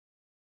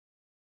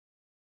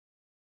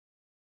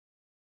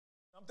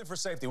Something for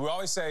safety. We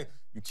always say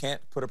you can't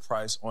put a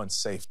price on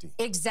safety.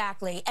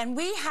 Exactly. And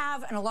we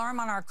have an alarm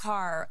on our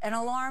car, an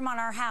alarm on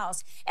our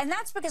house. And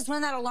that's because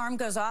when that alarm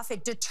goes off,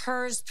 it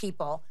deters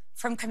people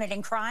from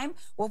committing crime.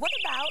 Well, what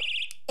about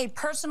a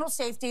personal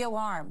safety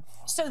alarm?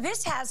 So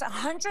this has a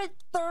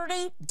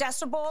 130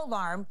 decibel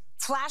alarm,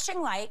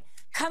 flashing light,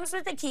 comes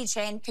with a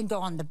keychain, can go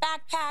on the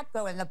backpack,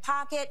 go in the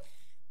pocket,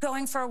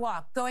 going for a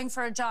walk, going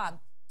for a jog.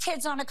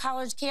 Kids on a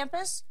college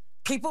campus,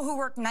 people who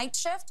work night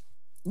shift,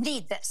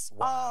 need this.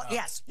 Wow.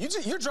 Yes.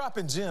 You're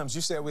dropping gems.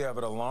 You said we have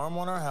an alarm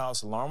on our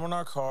house, alarm on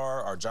our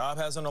car, our job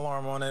has an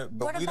alarm on it,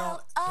 but we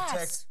don't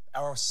protect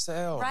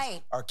ourselves,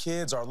 right? Our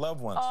kids, our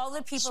loved ones. All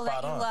the people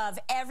that you love.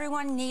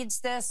 Everyone needs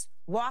this.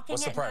 Walking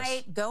at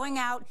night, going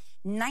out,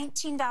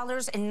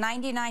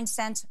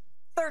 $19.99,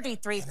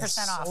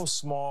 33% off. So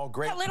small,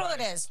 great. How little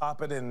it is.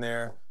 Pop it in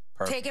there.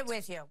 Perfect. Take it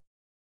with you.